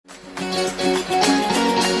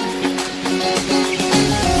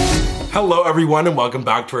Hello everyone and welcome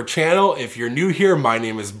back to our channel. If you're new here, my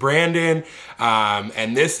name is Brandon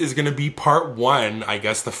and this is gonna be part one, I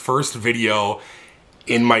guess the first video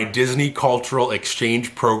in my Disney Cultural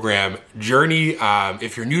Exchange Program journey.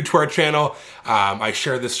 If you're new to our channel, I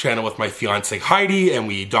share this channel with my fiance Heidi and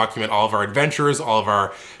we document all of our adventures, all of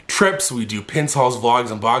our trips. We do pins, hauls, vlogs,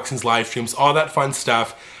 unboxings, live streams, all that fun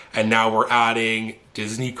stuff. And now we're adding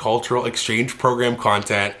Disney Cultural Exchange Program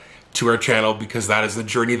content to our channel because that is the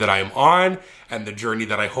journey that I am on and the journey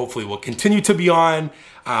that I hopefully will continue to be on.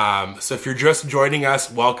 So if you're just joining us,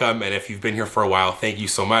 welcome. And if you've been here for a while, thank you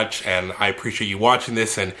so much. And I appreciate you watching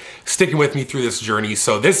this and sticking with me through this journey.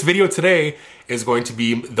 So this video today is going to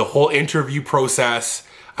be the whole interview process,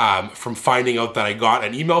 from finding out that I got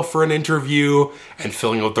an email for an interview and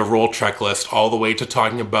filling out the role checklist all the way to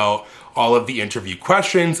talking about all of the interview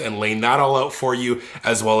questions and laying that all out for you,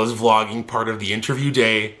 as well as vlogging part of the interview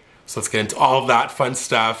day. So let's get into all of that fun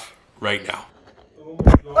stuff right now. Oh,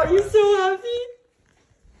 are you so happy?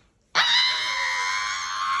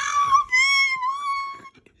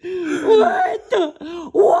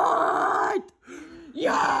 What?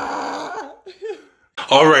 Yeah!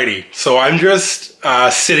 Alrighty, so I'm just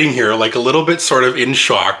sitting here like a little bit sort of in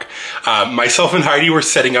shock. Myself and Heidi were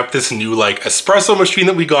setting up this new like espresso machine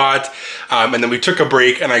that we got, and then we took a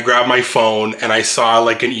break and I grabbed my phone and I saw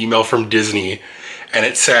like an email from Disney and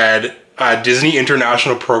it said, Disney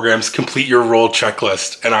International Programs, complete your role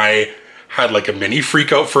checklist. And I had like a mini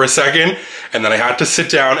freak out for a second and then I had to sit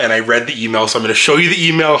down and I read the email. So I'm gonna show you the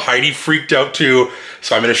email. Heidi freaked out too.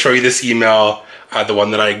 So I'm gonna show you this email, the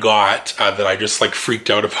one that I got that I just like freaked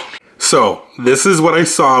out about. So this is what I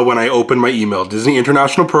saw when I opened my email. Disney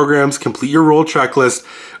International Programs, complete your role checklist,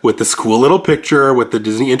 with this cool little picture with the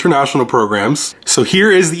Disney International Programs. So here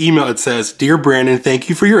is the email. It says, Dear Brandon, thank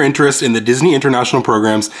you for your interest in the Disney International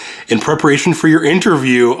Programs. In preparation for your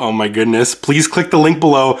interview, oh my goodness, please click the link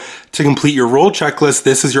below to complete your role checklist.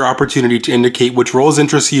 This is your opportunity to indicate which roles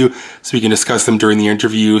interest you so we can discuss them during the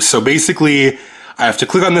interview. So basically, I have to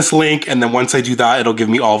click on this link, and then once I do that, it'll give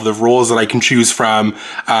me all of the roles that I can choose from.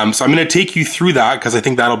 So I'm gonna take you through that because I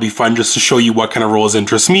think that'll be fun just to show you what kind of roles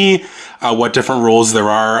interest me, what different roles there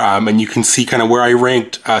are, and you can see kind of where I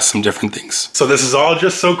ranked some different things. So this is all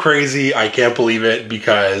just so crazy. I can't believe it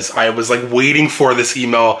because I was like waiting for this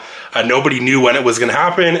email. Nobody knew when it was gonna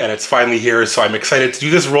happen, and it's finally here. So I'm excited to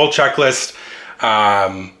do this role checklist.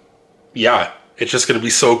 Yeah. It's just gonna be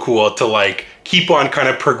so cool to like keep on kind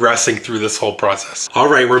of progressing through this whole process. All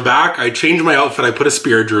right, we're back. I changed my outfit. I put a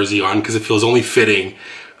Spirit jersey on because it feels only fitting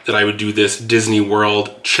that I would do this Disney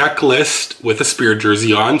World checklist with a Spirit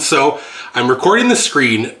jersey on. So I'm recording the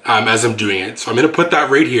screen as I'm doing it. So I'm gonna put that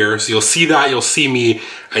right here. So you'll see that, you'll see me,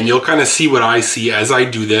 and you'll kind of see what I see as I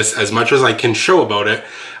do this, as much as I can show about it.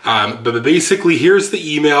 But basically, here's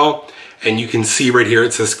the email. And you can see right here,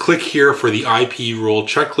 it says, click here for the IP role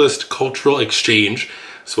checklist cultural exchange.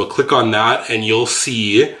 So we'll click on that and you'll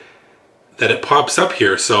see that it pops up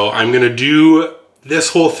here. So I'm gonna do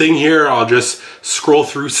this whole thing here. I'll just scroll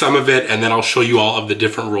through some of it and then I'll show you all of the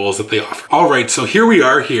different roles that they offer. All right, so here we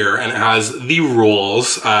are here and it has the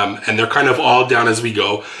roles and they're kind of all down as we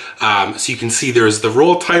go. So you can see there's the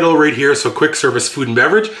role title right here. So quick service food and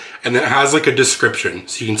beverage, and then it has like a description.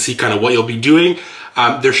 So you can see kind of what you'll be doing.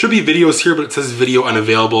 There should be videos here, but it says video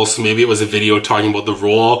unavailable. So maybe it was a video talking about the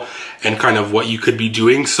role and kind of what you could be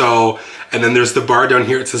doing. So, and then there's the bar down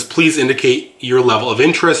here. It says, please indicate your level of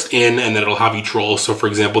interest in, and then it'll have each role. So for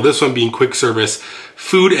example, this one being quick service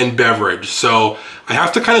food and beverage. So I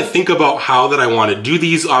have to kind of think about how that I want to do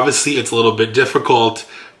these. Obviously, it's a little bit difficult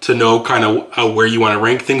to know kind of where you want to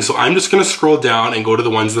rank things. So I'm just going to scroll down and go to the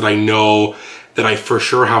ones that I know that I for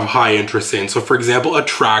sure have high interest in. So for example,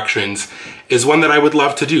 attractions is one that I would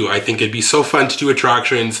love to do. I think it'd be so fun to do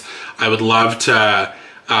attractions. I would love to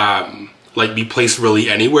like be placed really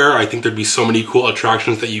anywhere. I think there'd be so many cool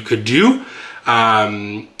attractions that you could do. So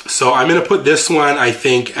I'm gonna put this one, I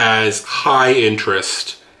think, as high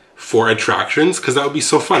interest for attractions because that would be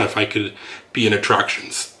so fun if I could be in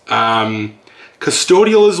attractions.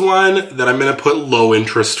 Custodial is one that I'm gonna put low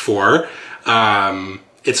interest for.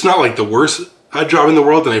 It's not like the worst job in the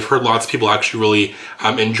world, and I've heard lots of people actually really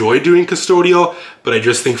enjoy doing custodial, but I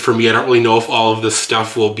just think for me, I don't really know if all of this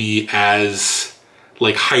stuff will be as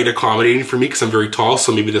like height accommodating for me because I'm very tall,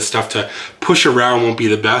 so maybe the stuff to push around won't be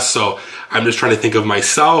the best. So I'm just trying to think of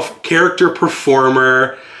myself. Character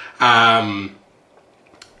performer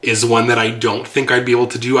is one that I don't think I'd be able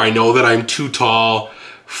to do. I know that I'm too tall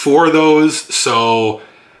for those, so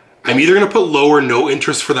I'm either gonna put low or no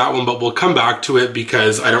interest for that one, but we'll come back to it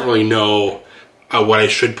because I don't really know what I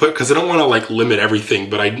should put, because I don't want to like limit everything,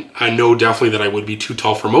 but I know definitely that I would be too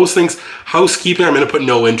tall for most things. Housekeeping, I'm going to put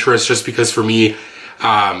no interest, just because for me,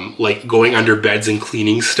 like going under beds and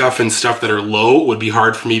cleaning stuff and stuff that are low would be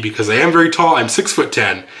hard for me, because I am very tall. I'm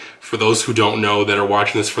 6'10", for those who don't know that are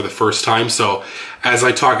watching this for the first time. So as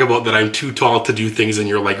I talk about that I'm too tall to do things and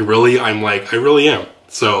you're like, really? I'm like, I really am.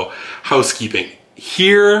 So housekeeping.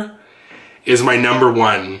 Here is my number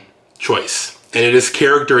one choice, and it is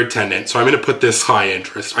character attendant. So I'm going to put this high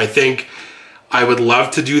interest. I think I would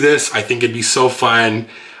love to do this. I think it'd be so fun.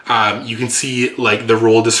 You can see like the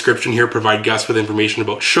role description here, provide guests with information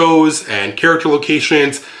about shows and character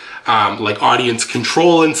locations, like audience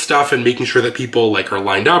control and stuff, and making sure that people like are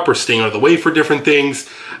lined up or staying out of the way for different things,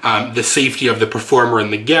 the safety of the performer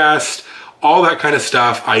and the guest, all that kind of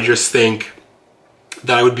stuff. I just think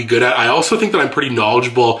that I would be good at. I also think that I'm pretty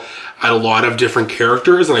knowledgeable at a lot of different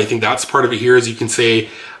characters, and I think that's part of it here, as you can say,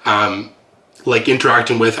 like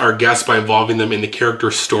interacting with our guests by involving them in the character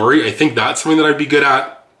story. I think that's something that I'd be good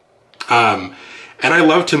at. And I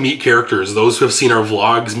love to meet characters. Those who have seen our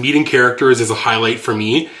vlogs, meeting characters is a highlight for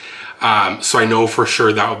me. So I know for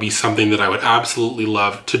sure that would be something that I would absolutely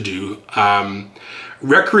love to do.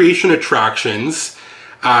 Recreation attractions.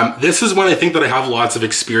 This is one I think that I have lots of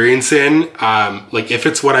experience in. Like if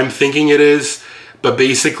it's what I'm thinking it is, but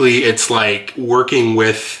basically it's like working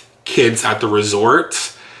with kids at the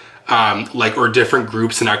resort, like, or different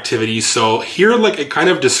groups and activities. So here, like, it kind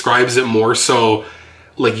of describes it more so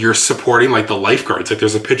like you're supporting like the lifeguards. Like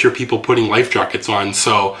there's a picture of people putting life jackets on.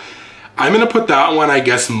 So I'm going to put that one, I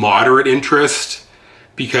guess, moderate interest,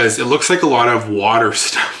 because it looks like a lot of water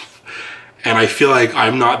stuff. And I feel like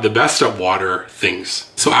I'm not the best at water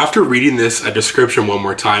things. So after reading this a description one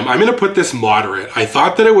more time, I'm going to put this moderate. I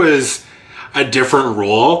thought that it was a different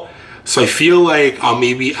role. So I feel like I'll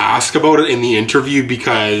maybe ask about it in the interview,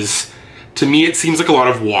 because to me it seems like a lot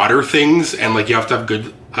of water things, and like you have to have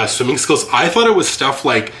good swimming skills. I thought it was stuff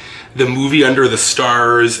like the movie Under the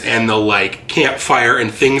Stars and the like campfire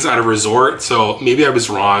and things at a resort. So maybe I was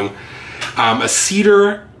wrong. A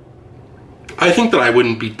cedar, I think that I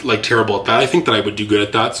wouldn't be like terrible at that. I think that I would do good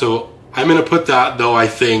at that. So I'm going to put that, though I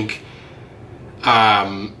think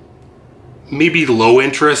maybe low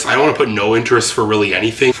interest. I don't want to put no interest for really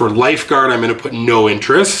anything. For lifeguard, I'm going to put no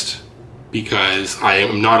interest, because I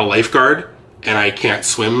am not a lifeguard and I can't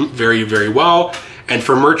swim very, very well. And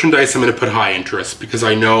for merchandise, I'm going to put high interest, because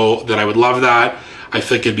I know that I would love that. I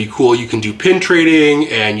feel like it'd be cool. You can do pin trading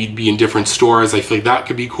and you'd be in different stores. I feel like that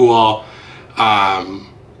could be cool.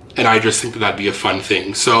 And I just think that that'd be a fun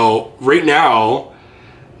thing. So right now,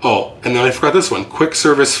 oh, and then I forgot this one, quick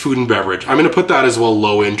service food and beverage. I'm going to put that as well,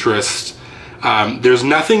 low interest. There's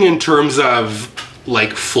nothing in terms of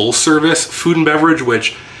like full service food and beverage,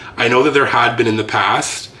 which I know that there had been in the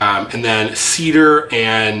past. And then cedar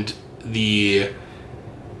and the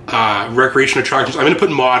recreation attractions, I'm going to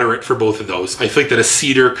put moderate for both of those. I feel like that a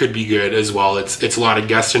cedar could be good as well. It's a lot of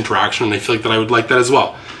guest interaction, and I feel like that I would like that as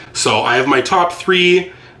well. So I have my top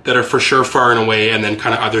three that are for sure far and away, and then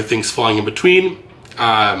kind of other things falling in between.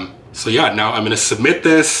 So yeah, now I'm going to submit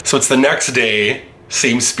this. So it's the next day,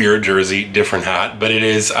 same Spirit jersey, different hat, but it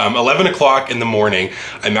is 11 o'clock in the morning.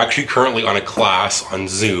 I'm actually currently on a class on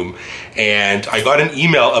Zoom, and I got an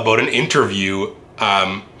email about an interview,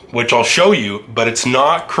 which I'll show you, but it's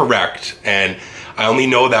not correct. And I only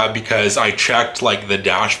know that because I checked like the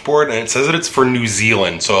dashboard, and it says that it's for New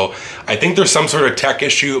Zealand. So I think there's some sort of tech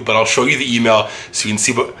issue, but I'll show you the email so you can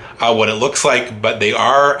see what it looks like. But they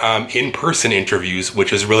are in-person interviews,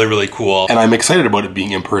 which is really, really cool. And I'm excited about it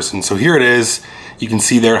being in person. So here it is. You can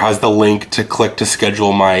see there it has the link to click to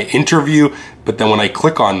schedule my interview. But then when I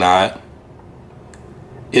click on that,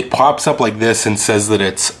 it pops up like this and says that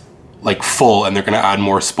it's like full and they're gonna add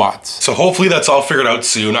more spots. So hopefully that's all figured out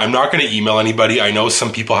soon. I'm not gonna email anybody. I know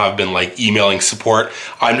some people have been like emailing support.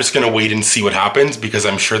 I'm just gonna wait and see what happens, because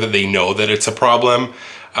I'm sure that they know that it's a problem.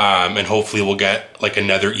 And hopefully we'll get like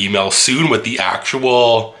another email soon with the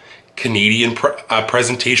actual Canadian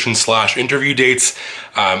presentation / interview dates.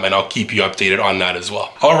 And I'll keep you updated on that as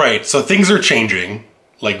well. All right, so things are changing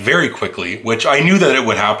like very quickly, which I knew that it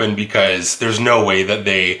would happen, because there's no way that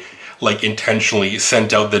they like intentionally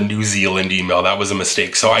sent out the New Zealand email. That was a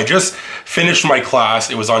mistake. So I just finished my class.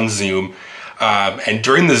 It was on Zoom. And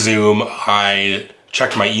during the Zoom, I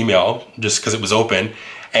checked my email just because it was open,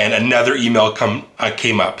 and another email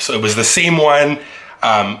came up. So it was the same one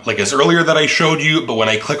like as earlier that I showed you, but when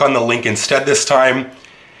I click on the link instead this time,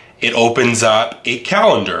 it opens up a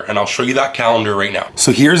calendar, and I'll show you that calendar right now.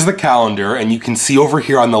 So here's the calendar, and you can see over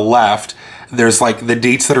here on the left, there's like the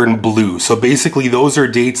dates that are in blue. So basically those are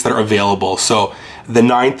dates that are available. So The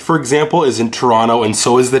 9th, for example, is in Toronto, and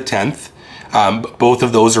so is the 10th. Both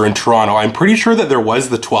of those are in Toronto. I'm pretty sure that there was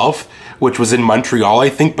the 12th, which was in Montreal, I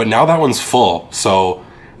think, but now that one's full. So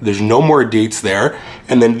there's no more dates there.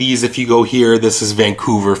 And then these, if you go here, this is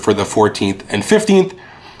Vancouver for the 14th and 15th.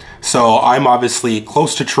 So I'm obviously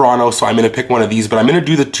close to Toronto, so I'm gonna pick one of these, but I'm gonna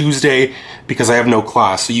do the Tuesday because I have no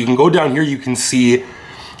class. So you can go down here, you can see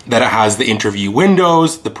that it has the interview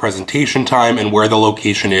windows, the presentation time, and where the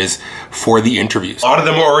location is for the interviews. A lot of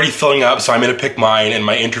them are already filling up, so I'm gonna pick mine, and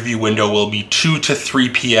my interview window will be 2 to 3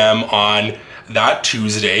 p.m. on that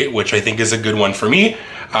Tuesday, which I think is a good one for me.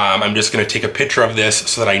 I'm just gonna take a picture of this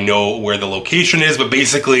so that I know where the location is, but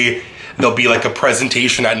basically there'll be like a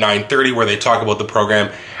presentation at 9:30 where they talk about the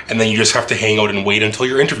program, and then you just have to hang out and wait until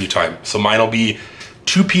your interview time. So mine will be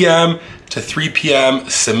 2 p.m. to 3 p.m.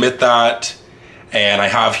 Submit that. And I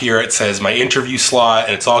have here, it says my interview slot,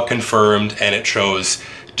 and it's all confirmed, and it shows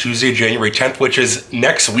Tuesday, January 10th, which is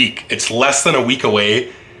next week. It's less than a week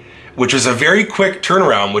away, which is a very quick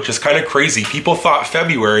turnaround, which is kind of crazy. People thought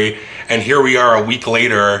February, and here we are a week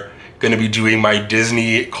later, gonna be doing my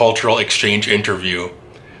Disney Cultural Exchange interview.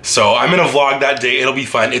 So I'm gonna vlog that day, it'll be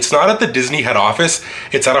fun. It's not at the Disney head office,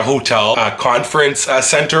 it's at a hotel, conference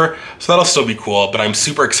center, so that'll still be cool, but I'm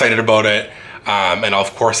super excited about it. And I'll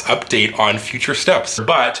of course update on future steps.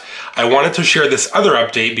 But I wanted to share this other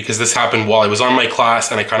update because this happened while I was on my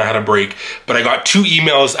class and I kind of had a break, but I got 2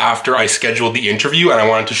 emails after I scheduled the interview, and I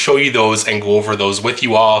wanted to show you those and go over those with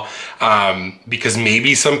you all, because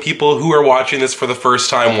maybe some people who are watching this for the first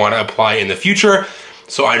time want to apply in the future.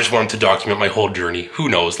 So I just wanted to document my whole journey. Who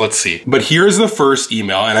knows? Let's see. But here's the first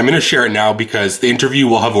email, and I'm gonna share it now because the interview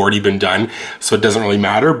will have already been done, so it doesn't really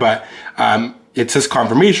matter, but it says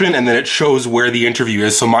confirmation, and then it shows where the interview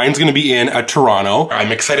is. So mine's gonna be in Toronto. I'm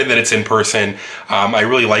excited that it's in person. I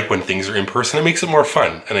really like when things are in person. It makes it more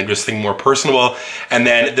fun, and I just think more personable. And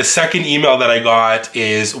then the second email that I got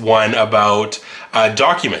is one about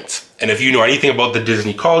documents. And if you know anything about the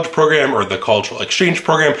Disney College program or the Cultural Exchange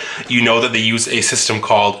program, you know that they use a system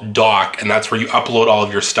called Doc, and that's where you upload all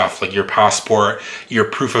of your stuff, like your passport, your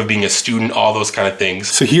proof of being a student, all those kind of things.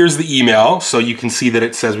 So here's the email. So you can see that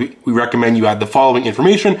it says, we recommend you add the following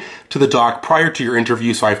information to the doc prior to your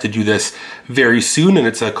interview. So I have to do this very soon, and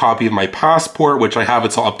it's a copy of my passport, which I have,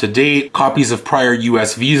 it's all up to date. Copies of prior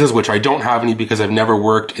US visas, which I don't have any because I've never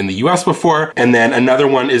worked in the US before. And then another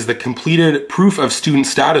one is the completed proof of student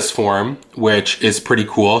status form, which is pretty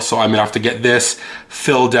cool. So I'm gonna have to get this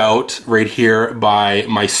filled out right here by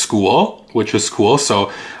my school, which is cool. So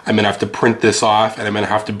I'm gonna have to print this off, and I'm gonna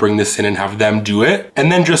have to bring this in and have them do it. And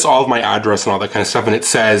then just all of my address and all that kind of stuff. And it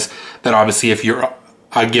says that obviously if you're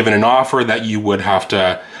given an offer, that you would have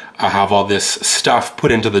to have all this stuff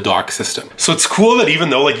put into the doc system. So it's cool that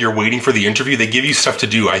even though like you're waiting for the interview, they give you stuff to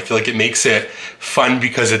do. I feel like it makes it fun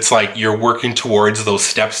because it's like you're working towards those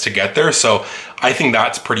steps to get there. So I think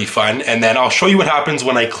that's pretty fun. And then I'll show you what happens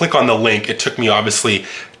when I click on the link. It took me obviously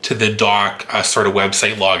to the doc sort of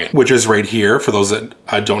website login, which is right here. For those that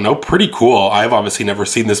don't know, pretty cool. I've obviously never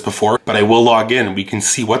seen this before, but I will log in and we can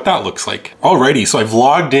see what that looks like. Alrighty, so I've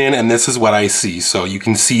logged in and this is what I see. So you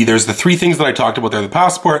can see there's the 3 things that I talked about there: the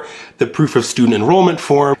passport, the proof of student enrollment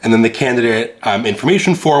form, and then the candidate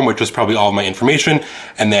information form, which is probably all of my information.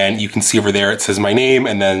 And then you can see over there, it says my name,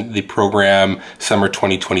 and then the program, summer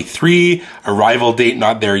 2023, arrival date,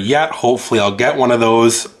 not there yet. Hopefully I'll get one of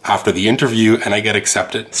those after the interview and I get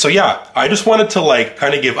accepted. So yeah, I just wanted to like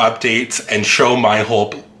kind of give updates and show my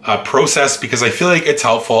whole process because I feel like it's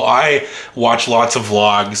helpful. I watch lots of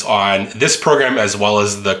vlogs on this program as well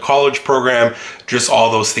as the college program, just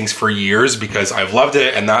all those things for years because I've loved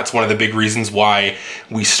it, and that's one of the big reasons why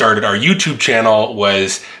we started our YouTube channel,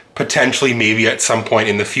 was potentially maybe at some point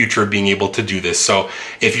in the future being able to do this. So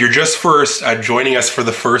if you're just joining us for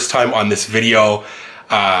the first time on this video,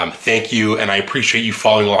 thank you, and I appreciate you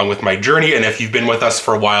following along with my journey. And if you've been with us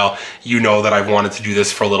for a while, you know that I've wanted to do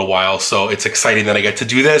this for a little while, so it's exciting that I get to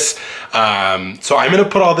do this. So I'm gonna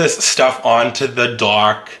put all this stuff onto the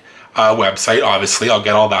doc website. Obviously, I'll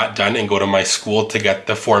get all that done and go to my school to get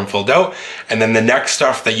the form filled out. And then the next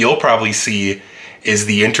stuff that you'll probably see is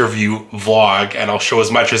the interview vlog, and I'll show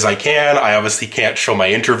as much as I can. I obviously can't show my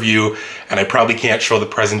interview, and I probably can't show the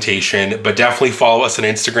presentation, but definitely follow us on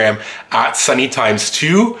Instagram at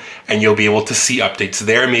sunnytimes2, and you'll be able to see updates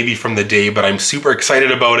there, maybe from the day, but I'm super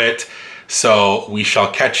excited about it. So we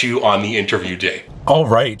shall catch you on the interview day. All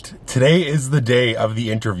right, today is the day of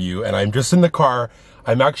the interview, and I'm just in the car.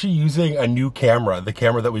 I'm actually using a new camera, the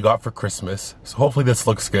camera that we got for Christmas. So hopefully this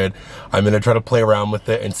looks good. I'm gonna try to play around with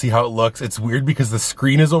it and see how it looks. It's weird because the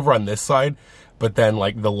screen is over on this side, but then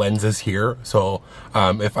like the lens is here. So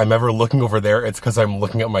if I'm ever looking over there, it's because I'm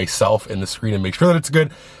looking at myself in the screen and make sure that it's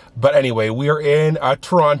good. But anyway, we are in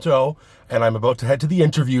Toronto, and I'm about to head to the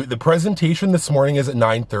interview. The presentation this morning is at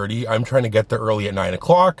 9:30. I'm trying to get there early at 9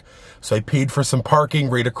 o'clock. So I paid for some parking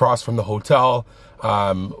right across from the hotel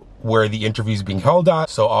where the interview is being held at.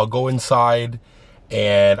 So I'll go inside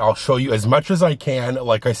and I'll show you as much as I can.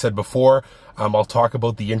 Like I said before, I'll talk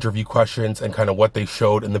about the interview questions and kind of what they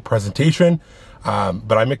showed in the presentation.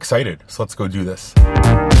 But I'm excited. So let's go do this.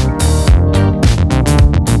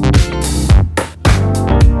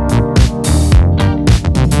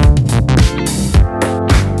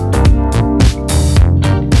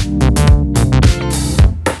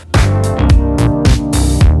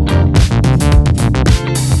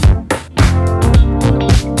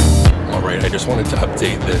 I just wanted to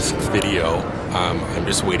update this video. I'm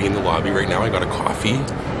just waiting in the lobby right now. I got a coffee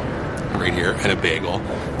right here and a bagel.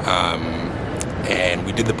 And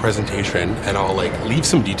we did the presentation, and I'll like leave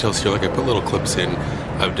some details here. Like I put little clips in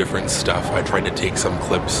of different stuff. I tried to take some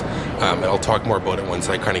clips, and I'll talk more about it once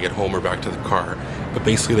I kind of get home or back to the car. But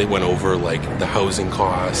basically they went over like the housing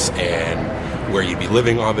costs and where you'd be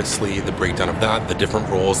living, obviously, the breakdown of that, the different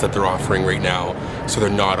roles that they're offering right now. So they're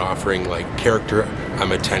not offering like character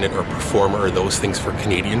attendant or performer or those things for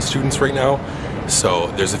Canadian students right now. So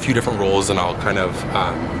there's a few different roles, and I'll kind of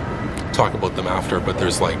talk about them after, but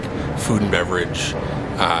there's like food and beverage,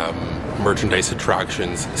 merchandise,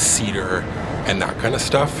 attractions, theater, and that kind of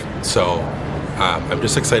stuff. So I'm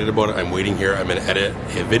just excited about it. I'm waiting here. I'm gonna edit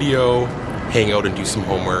a video, hang out and do some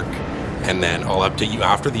homework, and then I'll update you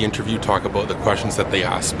after the interview, talk about the questions that they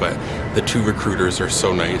asked. But the two recruiters are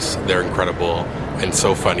so nice, they're incredible and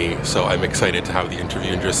so funny. So I'm excited to have the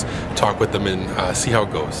interview and just talk with them and see how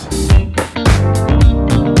it goes.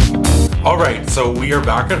 All right, so we are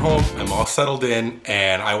back at home. I'm all settled in,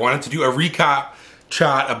 and I wanted to do a recap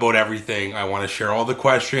chat about everything. I want to share all the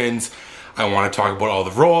questions. I want to talk about all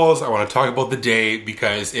the roles. I want to talk about the day,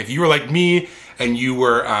 because if you were like me and you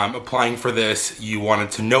were applying for this, you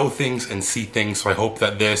wanted to know things and see things. So I hope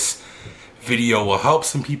that this video will help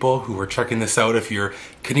some people who are checking this out. If you're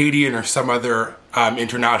Canadian or some other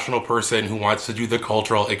international person who wants to do the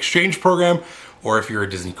cultural exchange program, or if you're a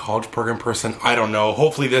Disney College Program person, I don't know.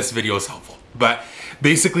 Hopefully this video is helpful. But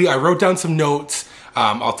basically I wrote down some notes.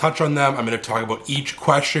 I'll touch on them. I'm gonna talk about each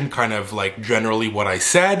question, kind of like generally what I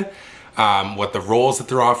said, what the roles that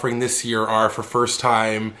they're offering this year are for first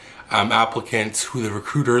time applicants, who the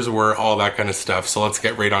recruiters were, all that kind of stuff. So let's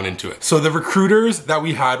get right on into it. So the recruiters that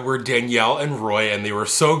we had were Danielle and Roy, and they were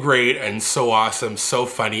so great and so awesome, so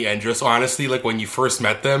funny, and just honestly, like when you first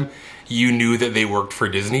met them, you knew that they worked for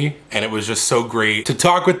Disney, and it was just so great to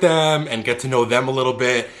talk with them and get to know them a little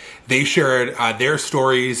bit. They shared their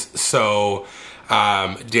stories. So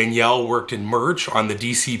Danielle worked in merch on the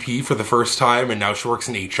DCP for the first time, and now she works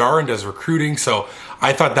in HR and does recruiting. So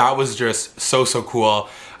I thought that was just so cool.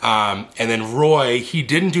 And then Roy, he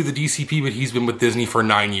didn't do the DCP, but he's been with Disney for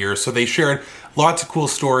 9 years. So they shared lots of cool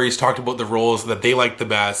stories, talked about the roles that they liked the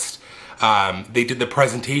best. They did the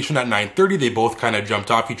presentation at 9:30. They both kind of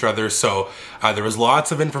jumped off each other. So there was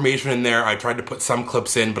lots of information in there. I tried to put some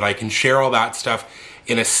clips in, but I can share all that stuff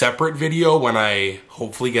in a separate video when I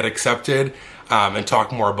hopefully get accepted, and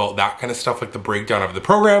talk more about that kind of stuff, like the breakdown of the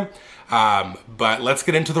program. But let's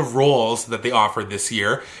get into the roles that they offered this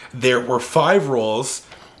year. There were 5 roles,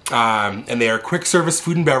 and they are quick service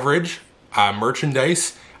food and beverage,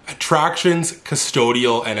 merchandise, attractions,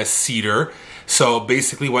 custodial, and a seater. So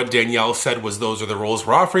basically what Danielle said was those are the roles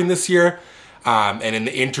we're offering this year. And in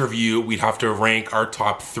the interview, we'd have to rank our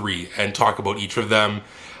top 3 and talk about each of them,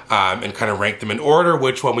 and kind of rank them in order,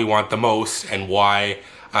 which one we want the most and why.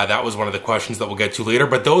 That was one of the questions that we'll get to later.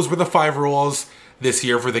 But those were the 5 roles this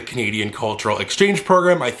year for the Canadian Cultural Exchange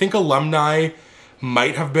Program. I think alumni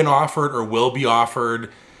might have been offered or will be offered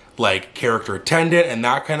like character attendant and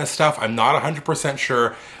that kind of stuff. I'm not 100%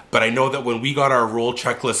 sure, but I know that when we got our role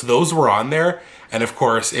checklist, those were on there. And of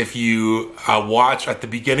course, if you watch at the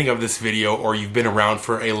beginning of this video, or you've been around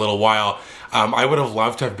for a little while, I would have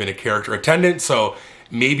loved to have been a character attendant. So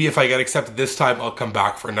maybe if I get accepted this time, I'll come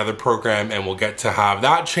back for another program and we'll get to have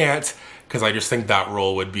that chance, because I just think that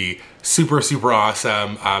role would be super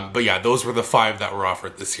awesome. But yeah, those were the 5 that were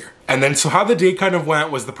offered this year. And then so how the day kind of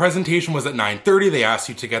went was the presentation was at 9:30. They asked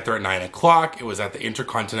you to get there at 9 o'clock. It was at the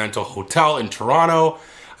Intercontinental Hotel in Toronto.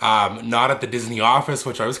 not at the Disney office,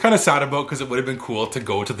 which I was kind of sad about because it would have been cool to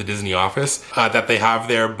go to the Disney office that they have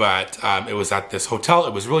there, but it was at this hotel.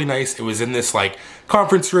 It was really nice. It was in this like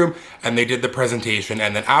conference room, and they did the presentation,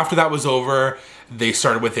 and then after that was over, they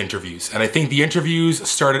started with interviews. And I think the interviews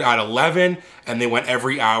started at 11 and they went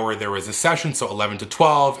every hour. There was a session, so 11 to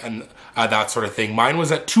 12 and that sort of thing. Mine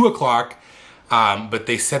was at 2 o'clock, but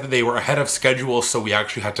they said that they were ahead of schedule, so we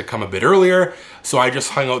actually had to come a bit earlier. So I just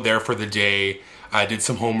hung out there for the day. I did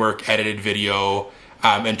some homework, edited video,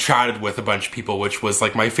 and chatted with a bunch of people, which was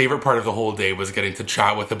like my favorite part of the whole day, was getting to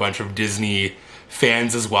chat with a bunch of Disney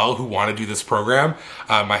fans as well who want to do this program.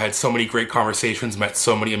 I had so many great conversations, met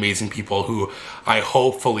so many amazing people who I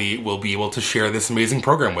hopefully will be able to share this amazing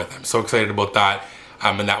program with. I'm so excited about that.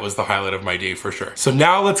 And that was the highlight of my day for sure. So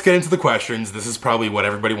now let's get into the questions. This is probably what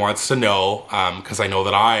everybody wants to know, because I know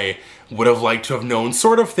that I would have liked to have known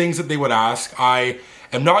sort of things that they would ask. I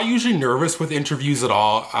am not usually nervous with interviews at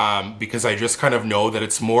all, because I just kind of know that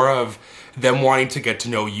it's more of them wanting to get to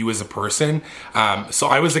know you as a person. So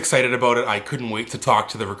I was excited about it. I couldn't wait to talk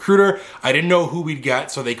to the recruiter. I didn't know who we'd get,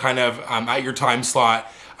 so they kind of, at your time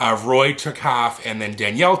slot, Roy took half and then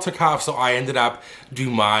Danielle took half, so I ended up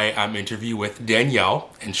doing my interview with Danielle,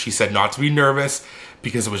 and she said not to be nervous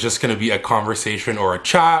because it was just going to be a conversation or a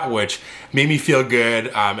chat, which made me feel good,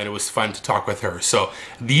 and it was fun to talk with her. So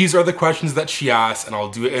these are the questions that she asked, and I'll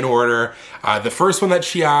do it in order. The first one that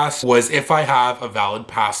she asked was if I have a valid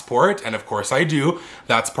passport, and of course I do.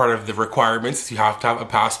 That's part of the requirements. You have to have a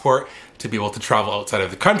passport to be able to travel outside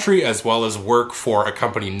of the country, as well as work for a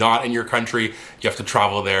company not in your country. You have to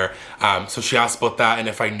travel there. So she asked about that and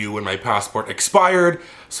if I knew when my passport expired.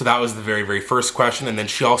 So that was the very, very first question. And then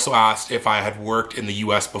she also asked if I had worked in the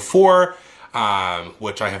US before,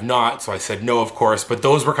 which I have not. So I said no, of course. But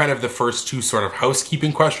those were kind of the first two sort of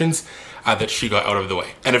housekeeping questions that she got out of the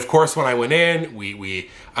way. And of course, when I went in, we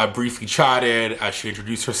briefly chatted. She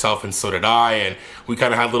introduced herself and so did I. And we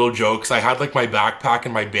kind of had little jokes. I had like my backpack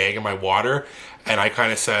and my bag and my water. And I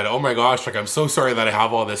kind of said, oh my gosh, like I'm so sorry that I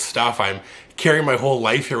have all this stuff. I'm carrying my whole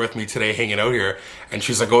life here with me today, hanging out here. And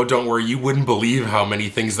she's like, oh, don't worry. You wouldn't believe how many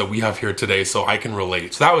things that we have here today. So I can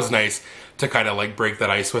relate. So that was nice to kind of like break that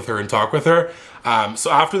ice with her and talk with her. So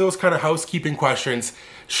after those kind of housekeeping questions,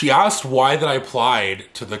 she asked why that I applied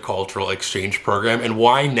to the cultural exchange program and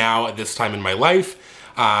why now at this time in my life.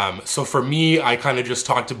 So for me, I kind of just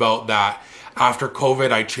talked about that after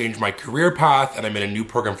COVID, I changed my career path and I'm in a new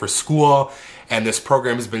program for school. And this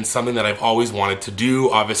program has been something that I've always wanted to do.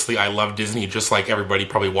 Obviously, I love Disney, just like everybody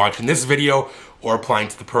probably watching this video or applying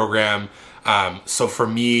to the program. So for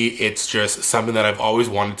me, it's just something that I've always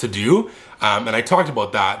wanted to do. And I talked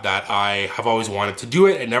about that I have always wanted to do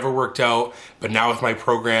it. It never worked out. But now with my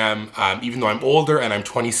program, even though I'm older and I'm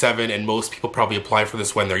 27 and most people probably apply for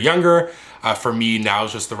this when they're younger, for me, now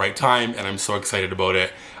is just the right time and I'm so excited about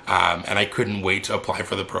it. And I couldn't wait to apply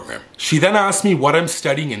for the program. She then asked me what I'm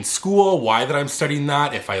studying in school, why that I'm studying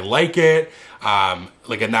that, if I like it,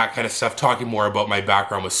 like and that kind of stuff, talking more about my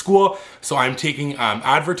background with school. So I'm taking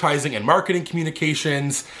advertising and marketing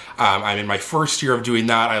communications. I'm in my first year of doing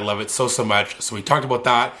that. I love it so much. So we talked about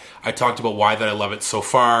that. I talked about why that I love it so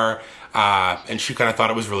far. And she kind of thought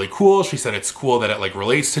it was really cool. She said it's cool that it like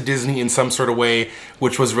relates to Disney in some sort of way,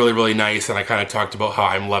 which was really, really nice. And I kind of talked about how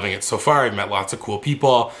I'm loving it so far. I've met lots of cool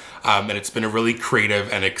people. And it's been a really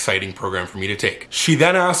creative and exciting program for me to take. She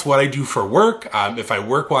then asked what I do for work, if I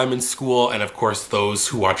work while I'm in school. And of course, those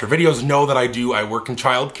who watch our videos know that I do. I work in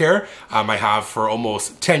childcare. I have for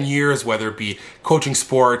almost 10 years, whether it be coaching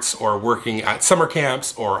sports or working at summer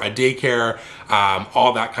camps or a daycare,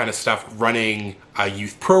 all that kind of stuff, running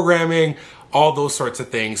youth programming, all those sorts of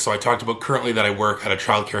things. So I talked about currently that I work at a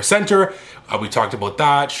childcare center. We talked about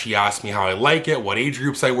that. She asked me how I like it, what age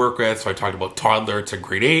groups I work with. So I talked about toddler to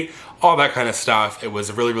grade 8, all that kind of stuff. It was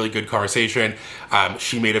a really, really good conversation.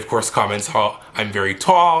 She made, of course, comments how I'm very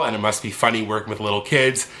tall and it must be funny working with little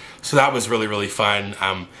kids. So that was really, really fun.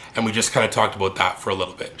 And we just kind of talked about that for a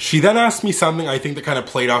little bit. She then asked me something I think that kind of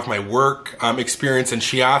played off my work experience. And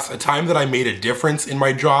she asked a time that I made a difference in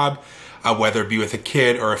my job, whether it be with a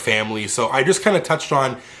kid or a family. So I just kind of touched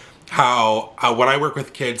on how when I work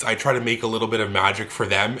with kids, I try to make a little bit of magic for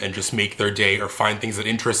them and just make their day or find things that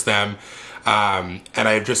interest them. And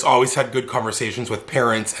I've just always had good conversations with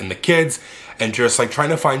parents and the kids and just like trying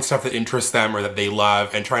to find stuff that interests them or that they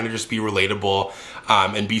love and trying to just be relatable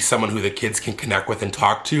and be someone who the kids can connect with and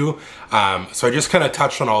talk to. So I just kind of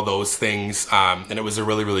touched on all those things and it was a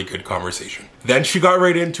really, really good conversation. Then she got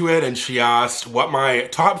right into it and she asked what my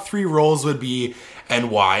top 3 roles would be and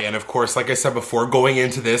why. And of course, like I said before, going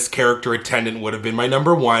into this, character attendant would have been my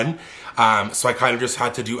number one. So I kind of just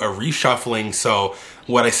had to do a reshuffling. So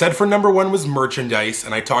what I said for number one was merchandise,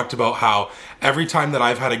 and I talked about how every time that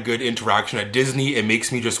I've had a good interaction at Disney, it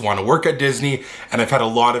makes me just want to work at Disney, and I've had a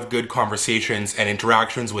lot of good conversations and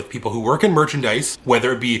interactions with people who work in merchandise,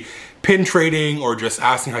 whether it be pin trading or just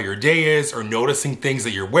asking how your day is or noticing things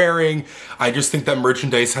that you're wearing. I just think that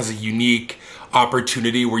merchandise has a unique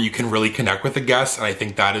opportunity where you can really connect with the guests, and I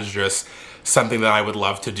think that is just something that I would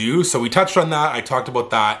love to do. So we touched on that, I talked about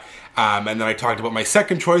that. And then I talked about my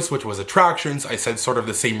second choice, which was attractions. I said sort of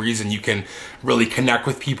the same reason you can really connect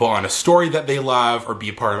with people on a story that they love or be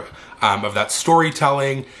a part of that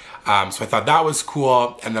storytelling. So I thought that was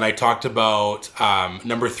cool. And then I talked about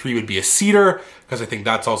number three would be a seater, because I think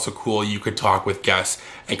that's also cool. You could talk with guests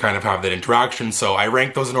and kind of have that interaction. So I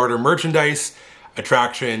ranked those in order: merchandise,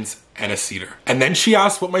 attractions, and a seater. And then she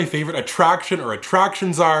asked what my favorite attraction or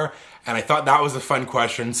attractions are. And I thought that was a fun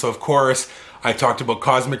question. So of course, I talked about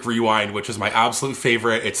Cosmic Rewind, which is my absolute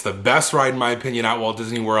favorite. It's the best ride in my opinion at Walt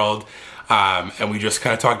Disney World. And we just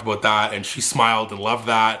kind of talked about that, and she smiled and loved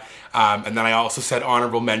that. And then I also said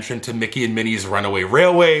honorable mention to Mickey and Minnie's Runaway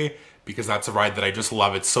Railway, because that's a ride that I just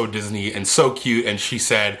love. It's so Disney and so cute. And she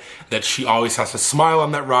said that she always has to smile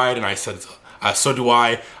on that ride. And I said, so do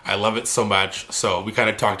I. I love it so much. So we kind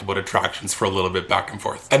of talked about attractions for a little bit back and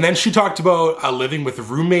forth. And then she talked about living with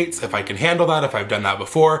roommates, if I can handle that, if I've done that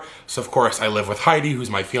before. So of course I live with Heidi,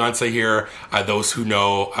 who's my fiance here. Those who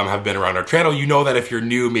know, have been around our channel, you know that. If you're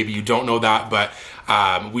new, maybe you don't know that, but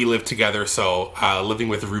we live together, so living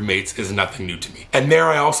with roommates is nothing new to me. And there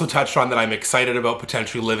I also touched on that I'm excited about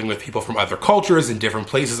potentially living with people from other cultures in different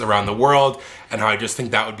places around the world, and how I just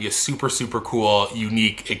think that would be a super, super cool,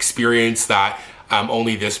 unique experience that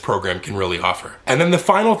only this program can really offer. And then the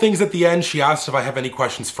final things at the end, she asked if I have any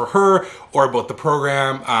questions for her or about the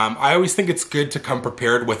program. I always think it's good to come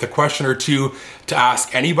prepared with a question or two to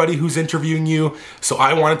ask anybody who's interviewing you. So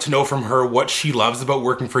I wanted to know from her what she loves about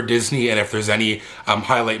working for Disney, and if there's any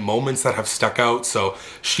highlight moments that have stuck out. So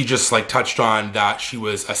she just touched on that she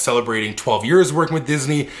was celebrating 12 years working with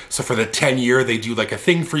Disney. So for the 10 year, they do a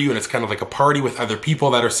thing for you, and it's kind of like a party with other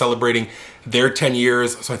people that are celebrating their 10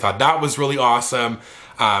 years. So I thought that was really awesome.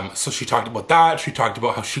 So she talked about that. She talked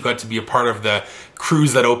about how she got to be a part of the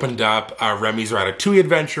cruise that opened up Remy's Ratatouille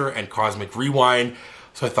Adventure and Cosmic Rewind.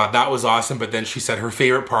 So I thought that was awesome. But then she said her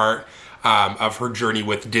favorite part of her journey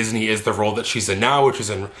with Disney is the role that she's in now, which is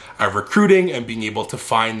in recruiting and being able to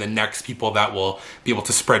find the next people that will be able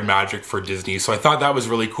to spread magic for Disney. So I thought that was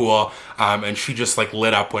really cool. And she just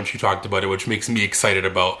lit up when she talked about it, which makes me excited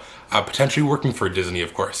about potentially working for Disney,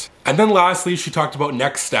 of course. And then lastly, she talked about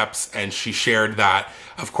next steps, and she shared that,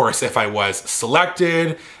 of course, if I was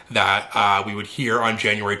selected, that we would hear on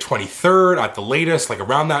January 23rd at the latest,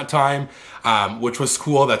 around that time, which was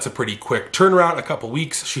cool. That's a pretty quick turnaround, a couple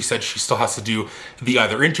weeks. She said she still has to do the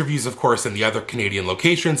other interviews, of course, in the other Canadian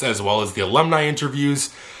locations, as well as the alumni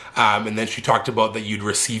interviews. And then she talked about that you'd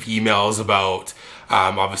receive emails about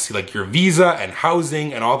obviously your visa and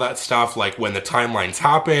housing and all that stuff, when the timelines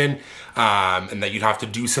happen, and that you'd have to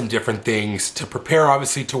do some different things to prepare,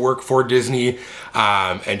 obviously, to work for Disney.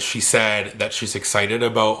 And she said that she's excited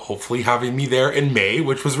about hopefully having me there in May,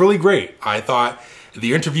 which was really great. I thought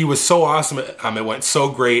the interview was so awesome. It went so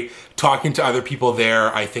great. Talking to other people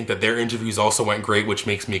there, I think that their interviews also went great, which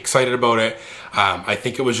makes me excited about it. I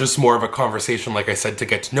think it was just more of a conversation, like I said, to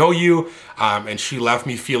get to know you. And she left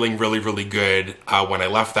me feeling really, really good when I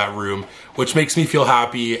left that room, which makes me feel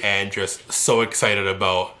happy and just so excited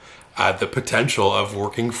about the potential of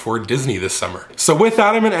working for Disney this summer. So with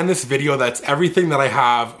that, I'm gonna end this video. That's everything that I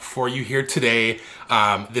have for you here today.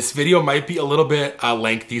 This video might be a little bit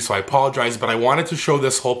lengthy, so I apologize, but I wanted to show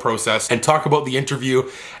this whole process and talk about the interview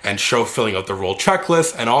and show filling out the role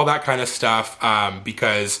checklist and all that kind of stuff,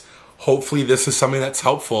 because hopefully this is something that's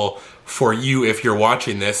helpful for you if you're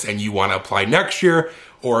watching this and you want to apply next year,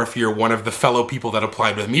 or if you're one of the fellow people that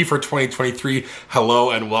applied with me for 2023,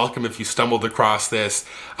 hello and welcome if you stumbled across this.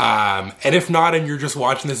 And if not, and you're just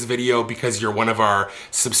watching this video because you're one of our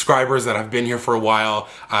subscribers that have been here for a while,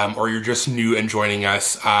 or you're just new and joining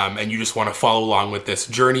us, and you just want to follow along with this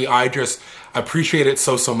journey, I just appreciate it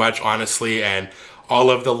so, so much, honestly, and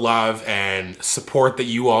all of the love and support that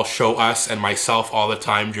you all show us and myself all the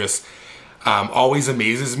time just always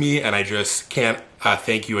amazes me, and I just can't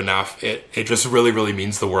thank you enough. It just really, really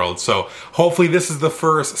means the world. So hopefully this is the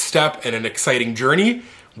first step in an exciting journey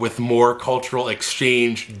with more cultural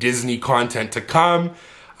exchange Disney content to come.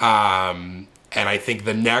 And I think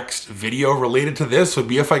the next video related to this would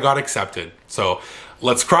be if I got accepted. So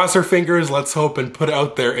let's cross our fingers, let's hope and put it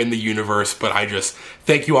out there in the universe. But I just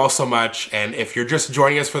thank you all so much. And if you're just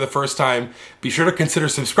joining us for the first time, be sure to consider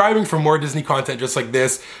subscribing for more Disney content just like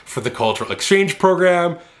this for the cultural exchange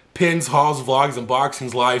program, pins, hauls, vlogs,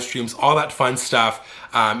 unboxings, live streams, all that fun stuff.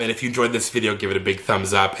 And if you enjoyed this video, give it a big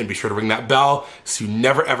thumbs up and be sure to ring that bell so you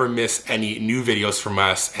never ever miss any new videos from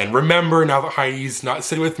us. And remember, now that Heidi's not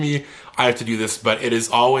sitting with me, I have to do this, but it is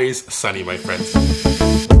always sunny, my friends.